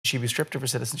she be stripped of her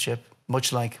citizenship,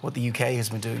 much like what the UK has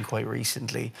been doing quite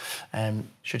recently?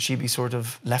 Should she be sort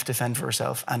of left to fend for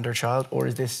herself and her child, or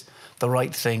is this the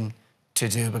right thing to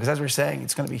do? Because as we're saying,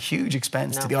 it's going to be a huge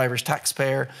expense to the Irish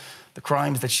taxpayer. The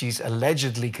crimes that she's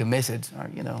allegedly committed are,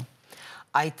 you know...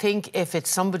 I think if it's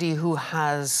somebody who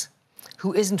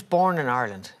isn't born in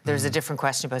Ireland, there's a different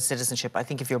question about citizenship. I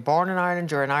think if you're born in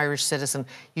Ireland, you're an Irish citizen,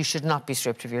 you should not be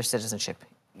stripped of your citizenship.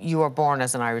 You are born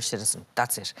as an Irish citizen,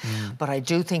 that's it. But I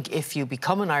do think if you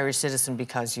become an Irish citizen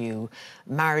because you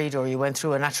married or you went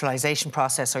through a naturalisation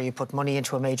process or you put money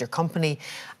into a major company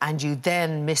and you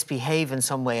then misbehave in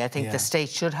some way, I think the state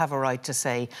should have a right to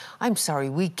say, I'm sorry,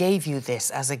 we gave you this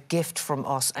as a gift from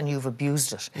us and you've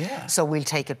abused it, so we'll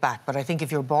take it back. But I think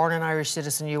if you're born an Irish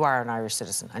citizen, you are an Irish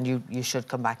citizen and you should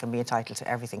come back and be entitled to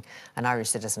everything an Irish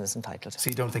citizen is entitled to. So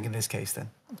you don't think in this case then?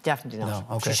 Definitely not.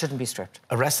 No, okay. She shouldn't be stripped.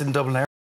 Arrested in Dublin